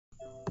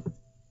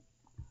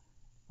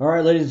All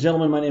right, ladies and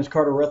gentlemen, my name is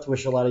Carter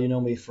Rethwish. A lot of you know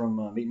me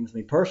from meeting with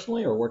me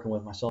personally or working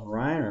with myself and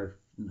Ryan or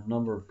a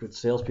number of good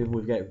salespeople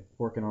we've got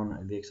working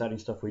on the exciting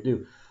stuff we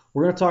do.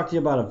 We're going to talk to you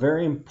about a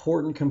very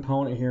important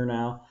component here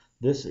now.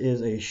 This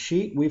is a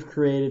sheet we've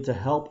created to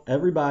help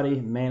everybody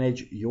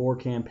manage your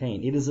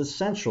campaign. It is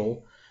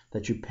essential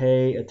that you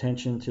pay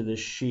attention to this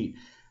sheet.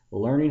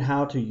 Learning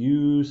how to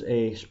use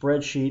a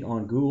spreadsheet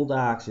on Google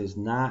Docs is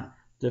not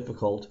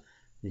difficult.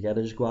 You got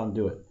to just go out and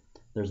do it.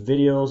 There's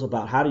videos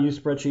about how to use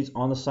spreadsheets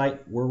on the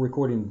site. We're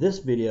recording this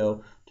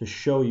video to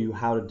show you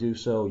how to do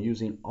so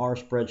using our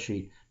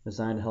spreadsheet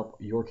designed to help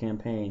your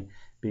campaign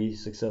be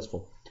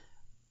successful.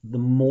 The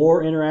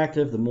more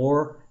interactive, the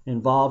more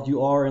involved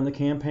you are in the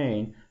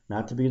campaign,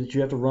 not to be that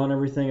you have to run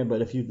everything,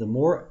 but the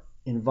more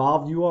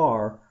involved you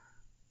are,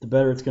 the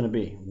better it's going to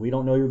be. We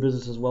don't know your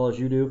business as well as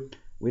you do.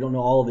 We don't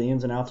know all of the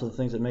ins and outs of the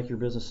things that make your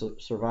business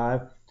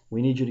survive.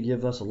 We need you to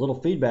give us a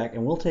little feedback,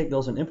 and we'll take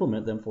those and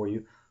implement them for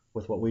you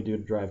with what we do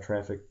to drive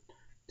traffic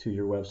to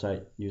your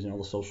website using all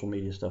the social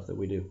media stuff that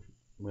we do.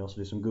 We also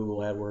do some Google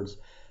AdWords,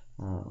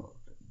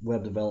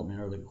 web development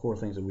are the core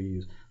things that we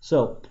use.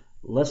 So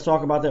let's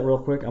talk about that real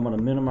quick. I'm going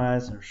to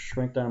minimize or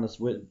shrink down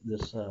this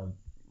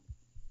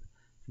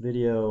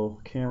video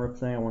camera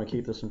thing. I want to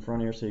keep this in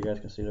front here so you guys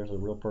can see there's a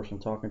real person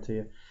talking to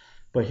you.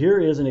 But here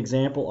is an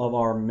example of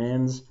our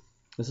men's.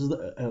 This is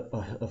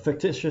a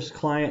fictitious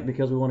client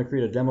because we want to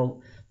create a demo.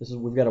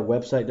 We've got a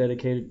website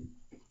dedicated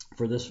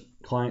for this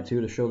client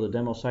too, to show the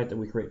demo site that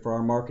we create for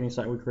our marketing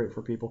site we create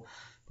for people.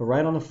 But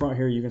right on the front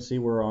here, you can see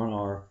we're on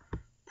our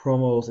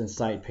promos and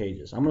site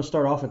pages. I'm going to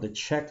start off at the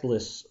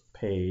checklist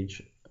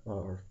page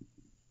or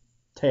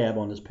tab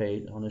on this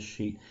page, on this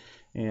sheet,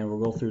 and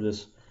we'll go through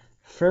this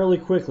fairly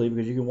quickly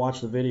because you can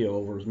watch the video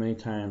over as many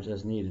times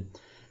as needed.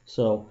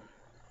 So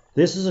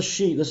this is a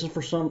sheet. This is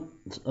for some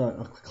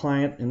a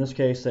client in this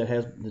case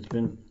that's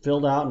been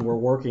filled out, and we're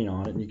working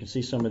on it. And you can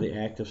see some of the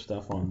active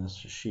stuff on this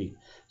sheet.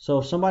 So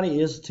if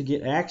somebody is to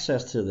get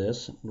access to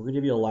this, we're going to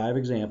give you a live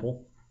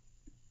example.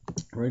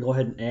 We're going to go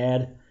ahead and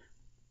add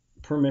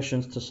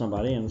permissions to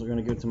somebody, and we're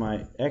going to go to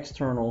my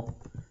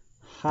external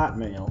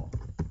Hotmail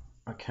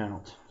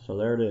account. So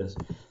there it is.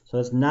 So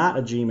it's not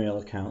a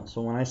Gmail account.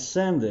 So when I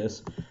send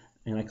this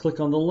and I click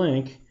on the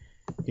link,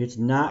 it's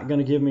not going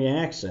to give me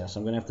access.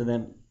 I'm going to have to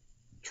then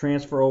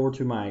transfer over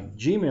to my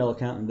Gmail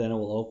account, and then it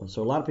will open.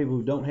 So a lot of people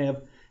who don't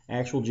have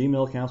actual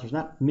Gmail accounts, there's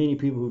not many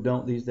people who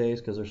don't these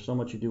days because there's so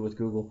much you do with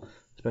Google,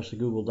 especially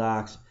Google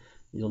Docs.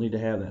 You'll need to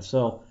have that.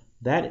 So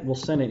that will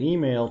send an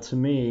email to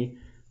me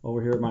over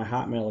here at my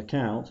Hotmail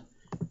account,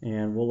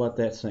 and we'll let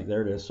that sync.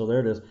 There it is. So there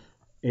it is.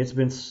 It's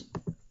been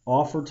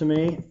offered to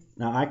me.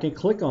 Now I can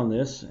click on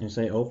this and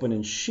say open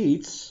in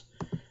Sheets,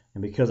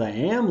 and because I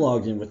am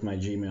logged in with my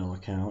Gmail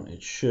account,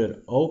 it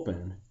should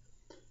open.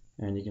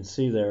 And you can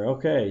see there,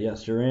 okay,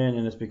 yes, you're in,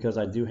 and it's because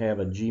I do have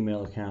a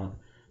Gmail account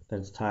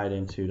that's tied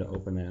into to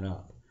open that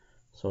up.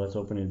 So let's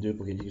open in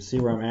duplicate. You can see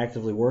where I'm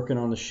actively working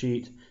on the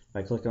sheet. If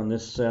I click on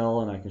this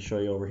cell, and I can show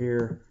you over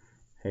here,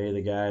 hey,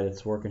 the guy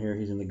that's working here,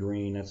 he's in the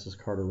green. That's this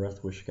Carter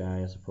Rethwish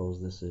guy. I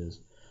suppose this is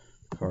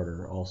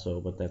Carter also,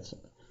 but that's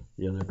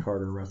the other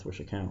Carter Rethwish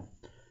account.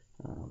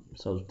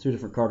 So two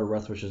different Carter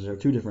Rethwishes. There are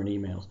two different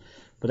emails.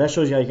 But that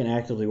shows you how you can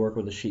actively work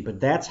with the sheet. But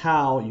that's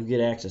how you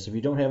get access. If you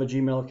don't have a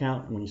Gmail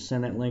account, when you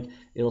send that link,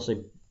 it'll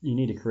say you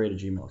need to create a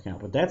Gmail account.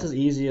 But that's as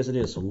easy as it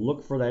is. So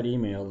look for that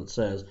email that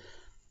says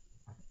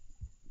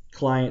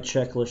client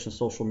checklist and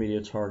social media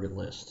target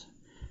list.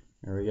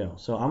 There we go.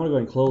 So I'm going to go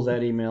ahead and close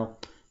that email.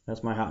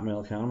 That's my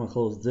Hotmail account. I'm going to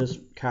close this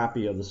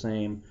copy of the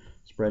same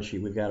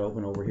spreadsheet we've got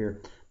open over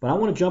here. But I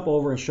want to jump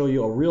over and show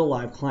you a real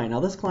live client.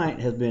 Now this client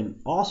has been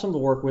awesome to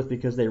work with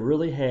because they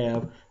really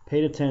have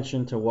paid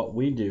attention to what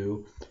we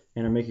do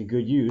and are making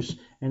good use,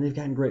 and they've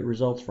gotten great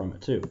results from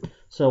it too.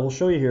 So we'll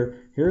show you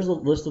here. Here's a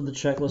list of the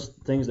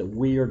checklist things that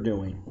we are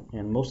doing,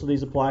 and most of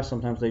these apply,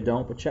 sometimes they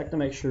don't, but check to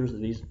make sure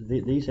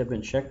that these have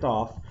been checked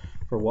off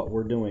for what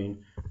we're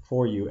doing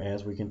for you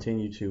as we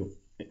continue to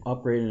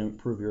upgrade and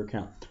improve your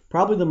account.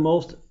 Probably the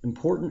most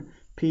important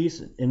piece,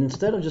 and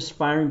instead of just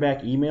firing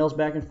back emails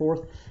back and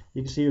forth,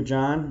 you can see here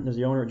John is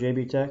the owner at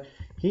JB Tech.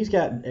 He's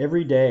got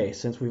every day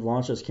since we've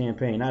launched this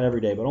campaign, not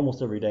every day, but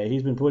almost every day,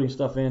 he's been putting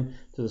stuff in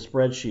to the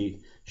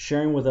spreadsheet,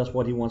 sharing with us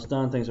what he wants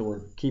done, things that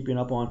we're keeping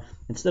up on,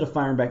 instead of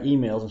firing back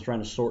emails and trying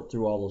to sort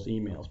through all those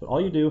emails. But all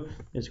you do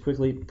is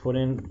quickly put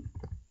in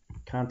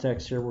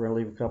context here. We're going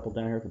to leave a couple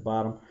down here at the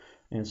bottom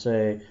and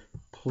say,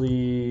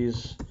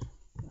 please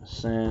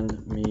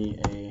send me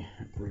a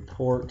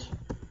report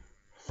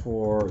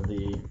for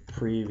the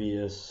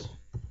previous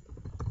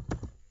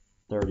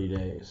 30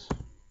 days.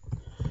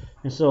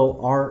 And so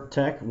our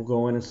tech will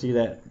go in and see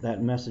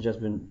that message has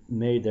been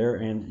made there,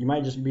 and you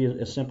might just be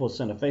as simple as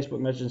send a Facebook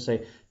message and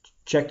say,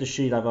 check the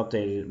sheet, I've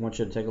updated it. I want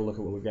you to take a look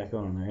at what we've got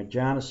going on there. And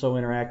John is so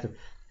interactive,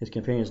 his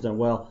campaign has done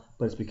well,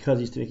 but it's because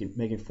he's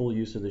making full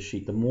use of the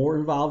sheet. The more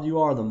involved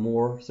you are, the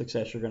more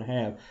success you're going to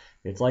have.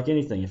 It's like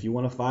anything. If you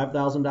want a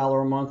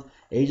 $5,000 a month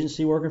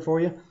agency working for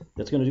you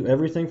that's going to do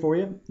everything for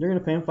you, you're going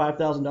to pay them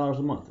 $5,000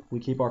 a month. We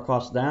keep our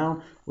costs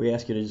down. We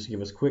ask you to just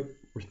give us quick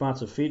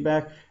responsive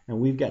feedback, and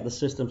we've got the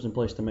systems in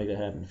place to make that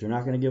happen. If you're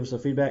not going to give us the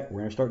feedback, we're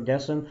going to start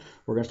guessing.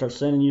 We're going to start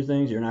sending you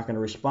things. You're not going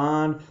to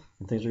respond,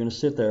 and things are going to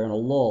sit there in a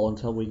lull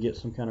until we get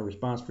some kind of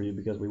response for you,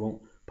 because we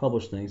won't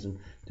publish things and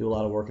do a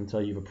lot of work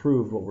until you've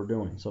approved what we're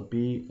doing. So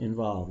be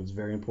involved. It's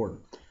very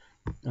important.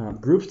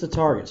 Groups to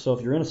target. So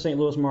if you're in a St.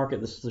 Louis market,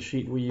 this is the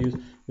sheet we use.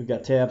 We've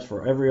got tabs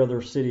for every other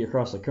city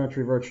across the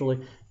country virtually,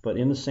 but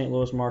in the St.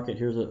 Louis market,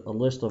 here's a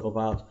list of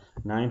about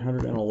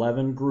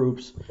 911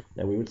 groups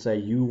that we would say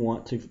you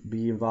want to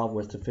be involved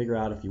with to figure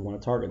out if you want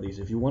to target these.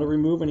 If you want to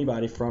remove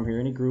anybody from here,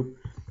 any group,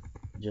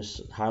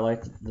 just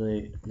highlight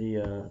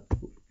the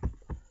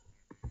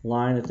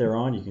line that they're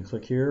on. You can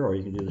click here, or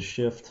you can do the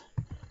shift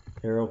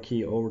arrow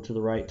key over to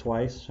the right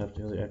twice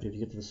after you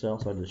get to the cell.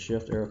 So I did the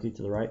shift arrow key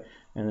to the right,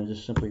 and then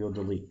just simply go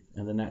delete,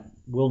 and then that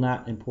will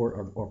not import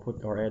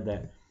or add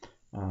that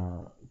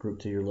group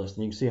to your list.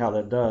 And you can see how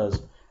that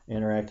does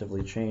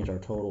interactively change our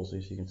totals,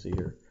 as you can see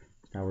here.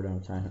 Now we're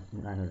down to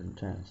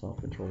 910, so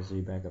Control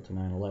Z back up to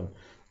 911.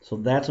 So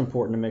that's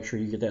important to make sure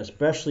you get that,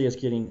 especially as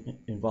getting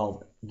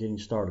involved, getting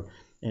started.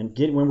 And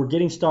when we're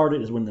getting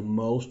started is when the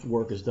most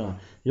work is done.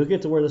 You'll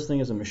get to where this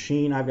thing is a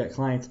machine. I've got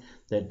clients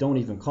that don't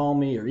even call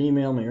me or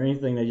email me or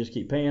anything. They just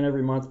keep paying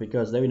every month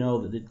because they know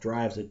that it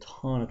drives a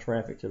ton of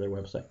traffic to their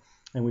website.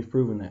 And we've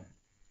proven that.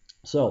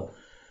 So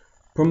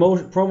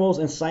promos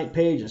and site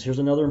pages. Here's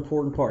another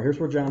important part. Here's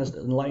where John has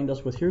enlightened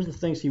us with. Here's the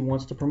things he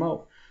wants to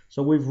promote.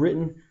 So we've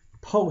written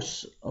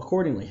posts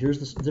accordingly.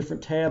 Here's the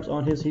different tabs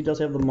on his. He does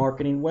have the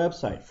marketing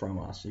website from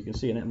us. You can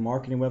see, and that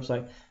marketing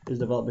website is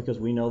developed because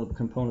we know the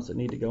components that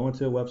need to go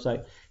into a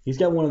website. He's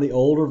got one of the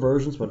older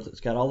versions, but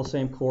it's got all the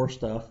same core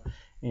stuff.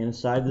 And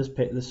inside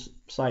this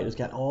site, it's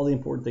got all the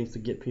important things to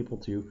get people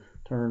to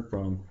turn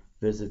from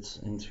visits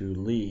into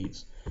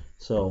leads.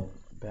 So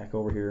back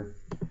over here,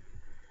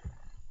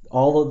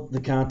 all of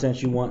the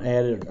content you want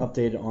added or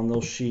updated on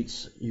those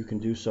sheets, you can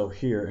do so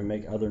here and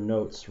make other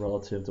notes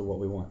relative to what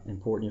we want.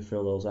 Important you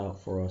fill those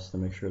out for us to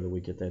make sure that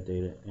we get that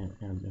data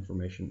and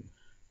information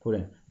put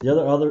in. The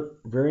other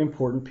very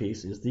important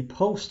piece is the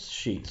post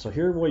sheet. So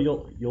here we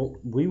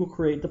will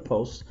create the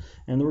posts,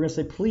 and then we're going to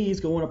say, please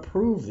go and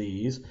approve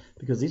these,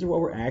 because these are what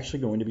we're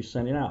actually going to be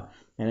sending out.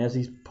 And as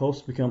these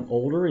posts become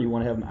older, you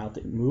want to have them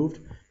out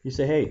moved. You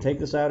say, hey, take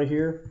this out of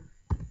here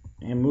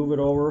and move it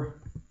over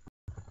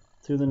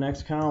to the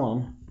next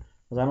column,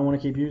 because I don't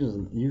want to keep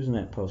using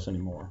that post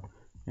anymore.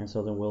 And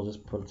so then we'll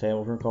just put a tab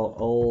over and call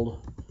it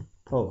old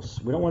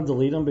posts. We don't want to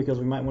delete them because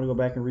we might want to go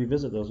back and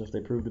revisit those if they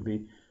prove to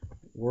be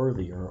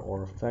worthy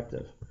or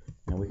effective.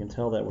 And we can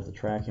tell that with the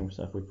tracking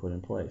stuff we put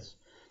in place.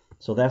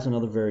 So that's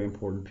another very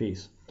important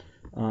piece.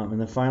 And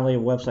then finally, a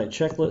website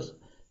checklist,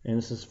 and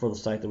this is for the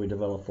site that we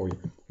developed for you.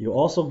 You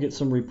also get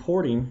some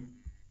reporting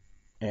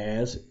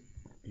as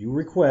you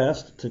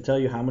request to tell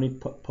you how many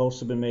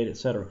posts have been made,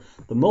 etc.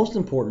 The most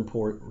important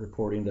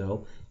reporting,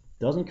 though,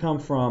 doesn't come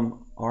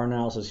from our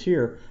analysis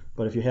here,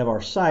 but if you have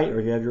our site or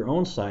you have your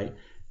own site,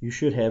 you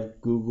should have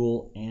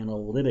Google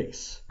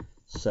Analytics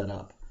set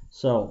up.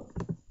 So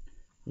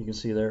you can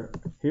see there,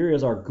 here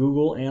is our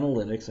Google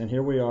Analytics, and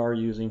here we are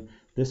using,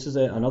 this is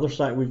another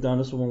site we've done.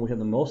 This is one we have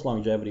the most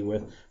longevity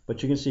with,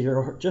 but you can see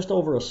here, just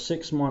over a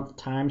 6-month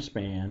time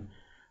span,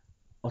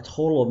 a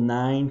total of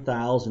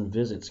 9,000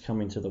 visits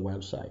coming to the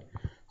website.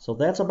 So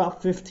that's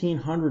about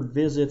 1,500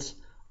 visits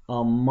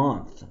a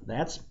month.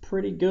 That's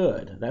pretty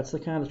good. That's the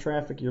kind of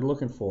traffic you're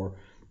looking for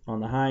on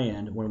the high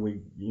end when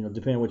we,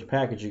 depending on which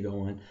package you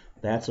go in,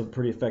 that's a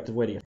pretty effective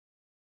way to get.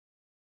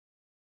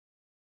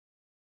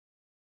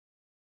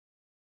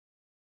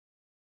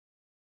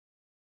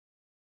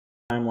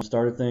 Timeline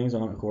started things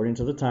on according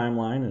to the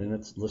timeline, and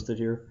it's listed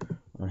here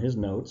on his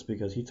notes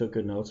because he took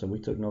good notes and we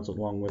took notes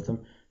along with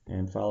him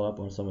and followed up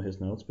on some of his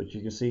notes. But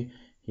you can see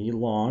he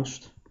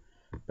launched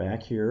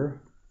back here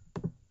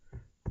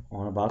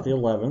on about the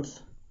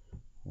 11th,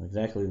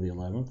 exactly the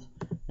 11th,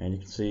 and you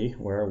can see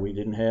where we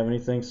didn't have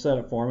anything set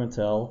up for him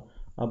until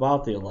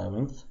about the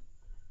 11th,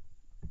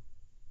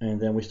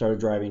 and then we started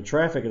driving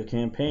traffic. The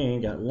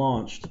campaign got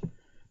launched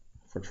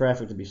for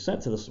traffic to be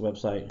sent to this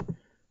website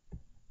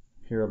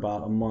here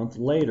about a month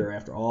later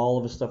after all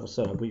of his stuff was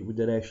set up. We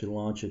did actually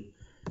launch it.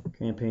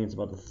 Campaign's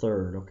about the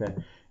 3rd, okay?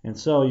 And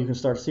so you can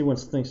start to see when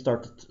things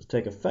start to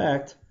take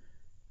effect,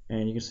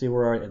 and you can see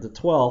we're at the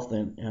 12th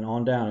and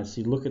on down, and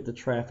see, look at the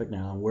traffic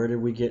now. Where did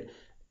we get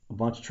a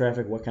bunch of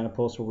traffic? What kind of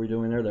posts were we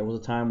doing there? There was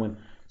a time when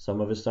some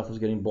of his stuff was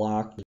getting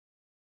blocked.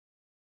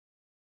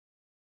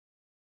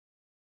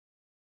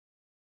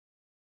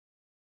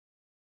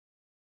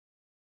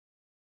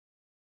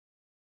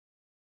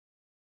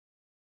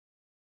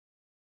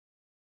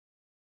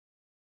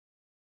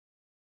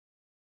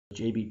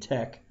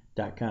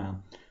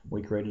 jbtech.com.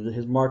 We created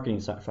his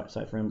marketing site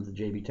for him, the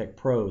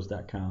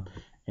jbtechpros.com.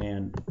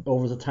 And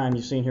over the time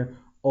you've seen here,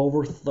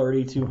 over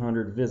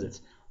 3,200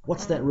 visits.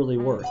 What's that really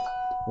worth?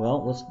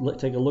 Well,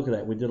 let's take a look at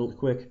that. We did a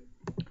quick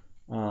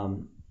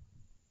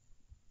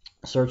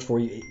search for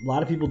you. A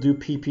lot of people do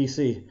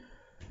PPC.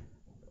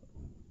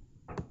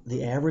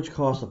 the average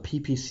cost of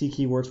PPC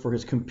keywords for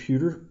his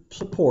computer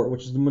support,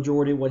 which is the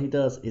majority of what he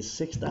does, is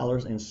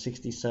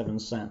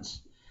 $6.67.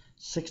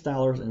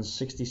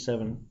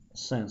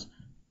 $6.67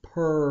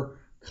 per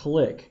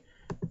click.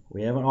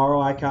 We have an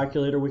ROI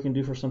calculator we can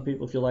do for some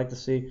people if you'd like to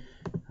see.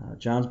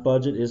 John's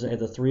budget is at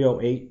the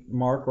 308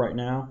 mark right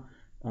now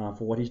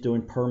for what he's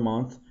doing per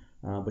month.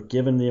 But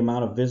given the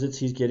amount of visits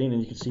he's getting,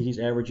 and you can see he's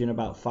averaging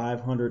about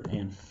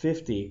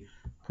 550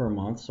 per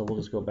month. So we'll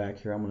just go back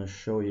here. I'm going to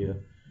show you.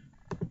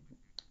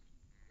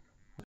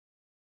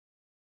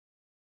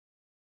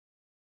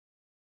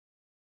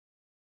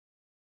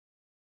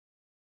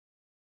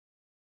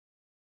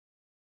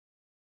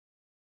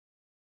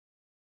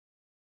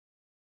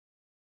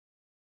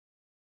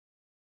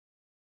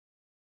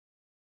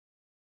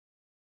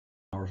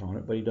 Hours on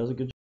it, but he does a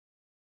good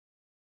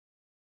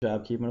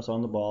job keeping us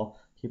on the ball,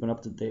 keeping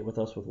up to date with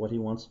us with what he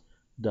wants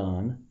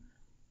done.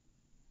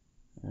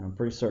 And I'm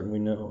pretty certain we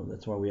know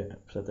that's why we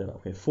set that up.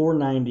 Okay,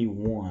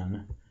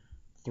 491,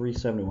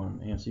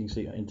 371. And so you can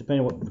see, and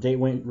depending on what date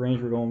range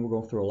we're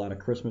going through a lot of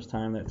Christmas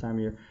time that time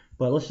of year.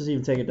 But let's just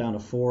even take it down to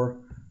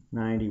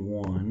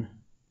 491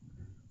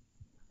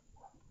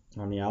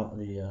 on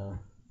the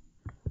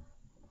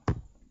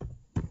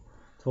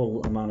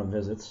total amount of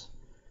visits.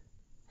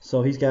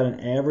 So he's got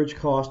an average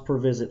cost per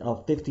visit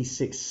of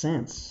 56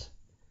 cents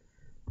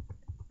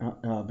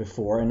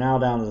before, and now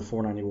down to the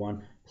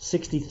 491,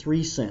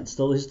 63 cents.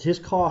 So his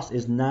cost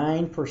is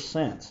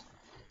 9%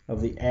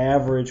 of the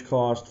average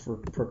cost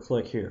per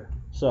click here.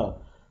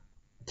 So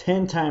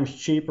 10 times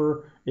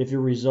cheaper if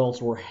your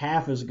results were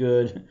half as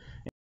good.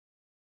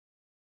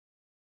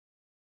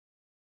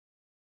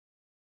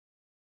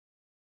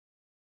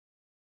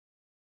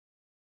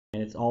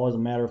 And it's always a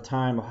matter of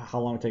time, how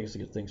long it takes us to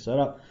get things set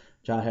up.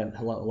 John had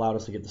allowed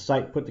us to get the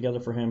site put together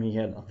for him. He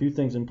had a few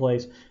things in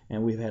place,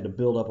 and we've had to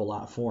build up a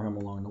lot for him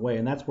along the way.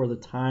 And that's where the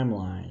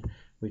timeline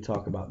we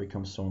talk about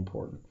becomes so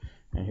important.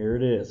 And here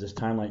it is. This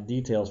timeline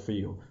details for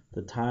you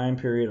the time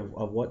period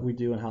of what we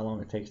do and how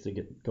long it takes to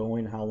get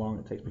going, how long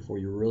it takes before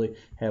you really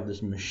have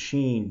this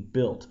machine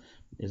built.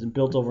 It isn't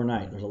built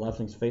overnight. There's a lot of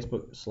things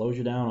Facebook slows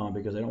you down on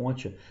because they don't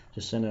want you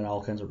just sending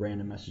all kinds of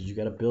random messages. You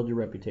got to build your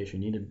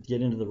reputation. You need to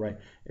get into the right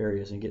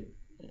areas and get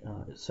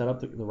set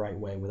up the right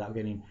way without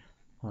getting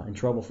in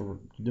trouble for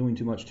doing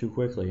too much too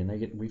quickly. And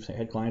we've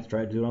had clients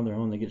try to do it on their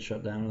own, they get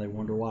shut down and they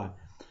wonder why.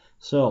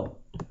 So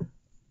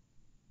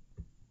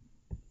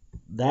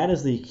that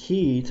is the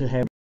key to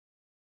have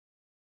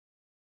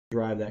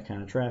drive that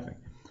kind of traffic.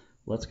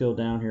 Let's go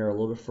down here a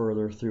little bit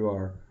further through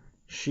our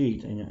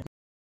sheet, and